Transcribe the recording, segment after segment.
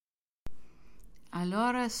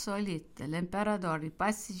All'ora solita l'imperatore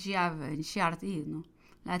passeggiava in giardino.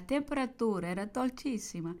 La temperatura era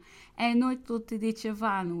dolcissima e noi tutti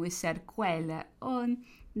dicevamo essere quella una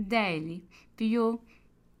delle più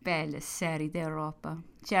belle serie d'Europa.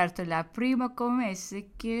 Certo, la prima commessa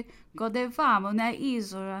che godevamo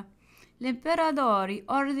nell'isola. L'imperatore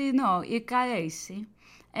ordinò i calesi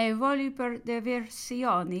e volle per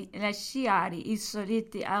diversioni lasciare i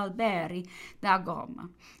soliti alberi da gomma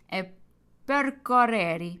e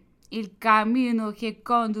percorrere il cammino che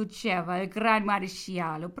conduceva al Gran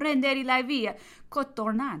Maresciallo, prendere la via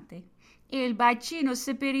contornante, il bacino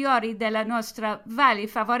superiore della nostra valle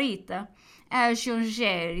favorita, e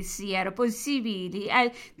giungere, se era possibile,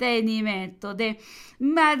 al tenimento di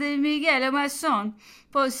Madre Michele Masson,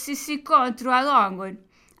 posti contro a Longwood.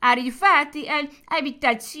 Arrivati alle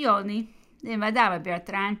abitazioni di Madame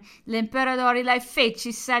Bertrand, l'imperatore la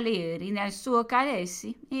fece salire nel suo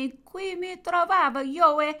calesse e qui mi trovavo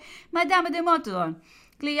io e Madame de Montolon.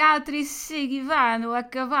 Gli altri seguivano a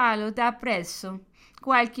cavallo da presso.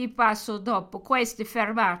 Qualche passo dopo questa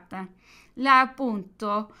fermata, là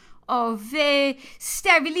appunto ove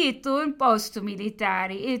stabilito un posto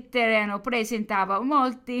militare, il terreno presentava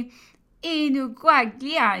molti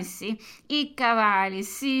inuguaglianze. I cavalli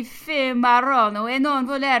si fermarono e non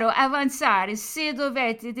vollero avanzare, si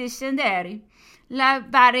dovette discendere. La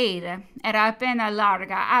barriera era appena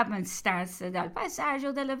larga abbastanza dal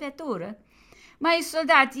passaggio della vettura, ma i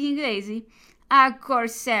soldati inglesi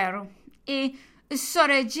accorsero e,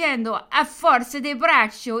 sorreggendo a forza di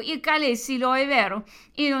braccio il calesi lo è vero,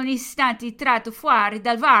 in un istante tratto fuori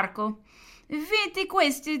dal varco. Vinte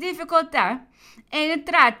queste difficoltà,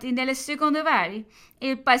 entrati nelle seconde valli,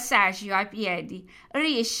 il passaggio a piedi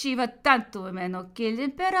riusciva tanto meno che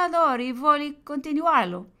l'imperatore volle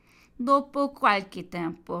continuarlo. Dopo qualche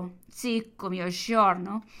tempo, siccome il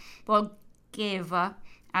giorno volgeva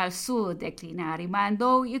al suo declinare,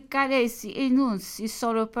 mandò i calesi innunzi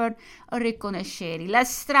solo per riconoscere la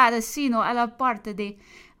strada sino alla porta di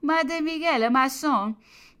Madre Michele Masson,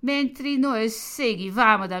 mentre noi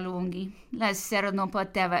seguivamo da lunghi. La sera non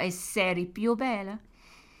poteva essere più bella.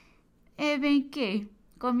 E benché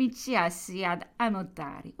cominciassi ad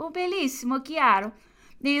annotare un bellissimo chiaro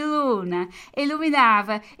di luna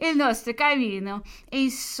illuminava il nostro cammino,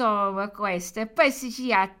 insomma questa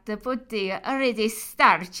passeggiata poteva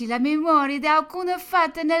ridestarci la memoria di alcune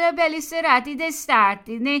fatte nelle belle serate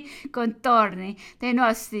d'estate nei contorni dei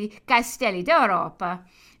nostri castelli d'Europa.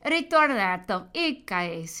 Ritornato il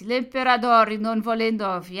Caesi, l'imperatore, non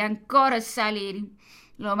volendovi ancora salire,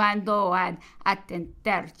 lo mandò ad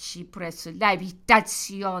attenderci presso le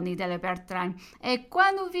abitazioni della Bertrand e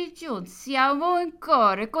quando vi giunsi amò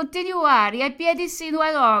ancora continuare a piedi sino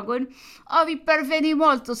a Longwood, ove pervenì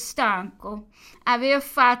molto stanco. Aveva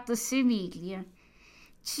fatto semiglia.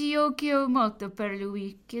 Ci occhiò molto per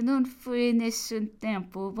lui, che non fu in nessun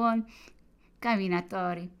tempo buon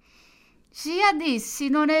camminatore. Già dissi,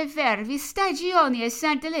 non è vero, vi stagioni a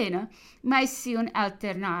Sant'Elena, ma sì un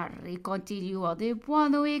alternare continuo di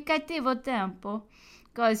buono e cattivo tempo.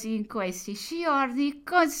 Così in questi giorni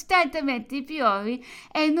costantemente piove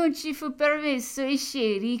e non ci fu permesso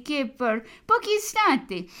uscire che per pochi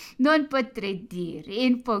istanti. Non potrei dire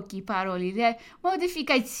in poche parole le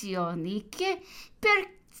modificazioni che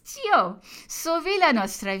per sovì la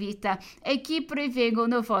nostra vita e che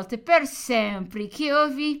prevengono a volte per sempre che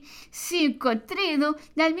ovi si incontrino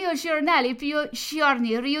nel mio giornale più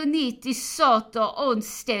giorni riuniti sotto un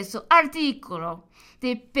stesso articolo.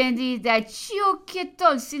 Dipende da ciò che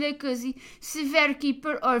tolsi le cose severe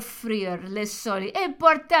per offrire le sole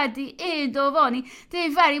importanti indovini dei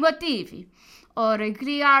vari motivi. Ora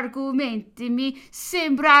gli argomenti mi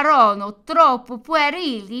sembrarono troppo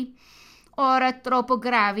puerili, ora troppo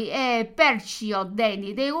gravi e perciò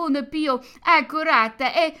degni di una più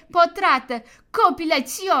accurata e potrata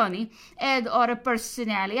compilazione, ed ora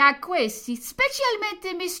personali a questi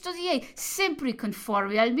specialmente mi studiai sempre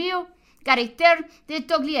conformi al mio carattere di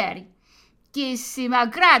togliere, che se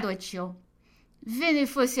malgrado a ciò ve ne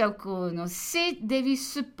fosse alcuno, se devi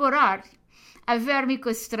supporre avermi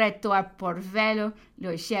costretto a porvelo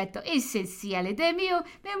l'oggetto essenziale del mio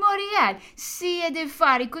memoriale, sia di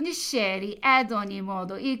fare conoscere ad ogni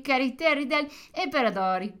modo i caratteri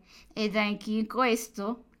dell'imperatore, ed anche in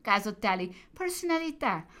questo caso tali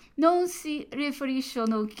personalità non si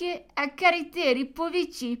riferiscono che a caratteri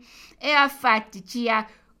pubblici e a fatti già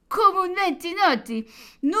comunemente noti.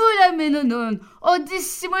 Nulla meno non ho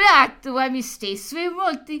dissimulato a me stesso i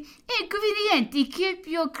molti inconvenienti che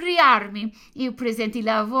può crearmi il presente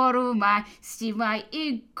lavoro, ma stimai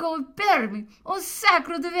incombermi un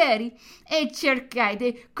sacro dovere e cercai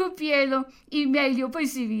di compierlo il meglio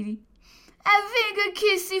possibile. Avvenga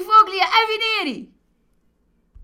che si voglia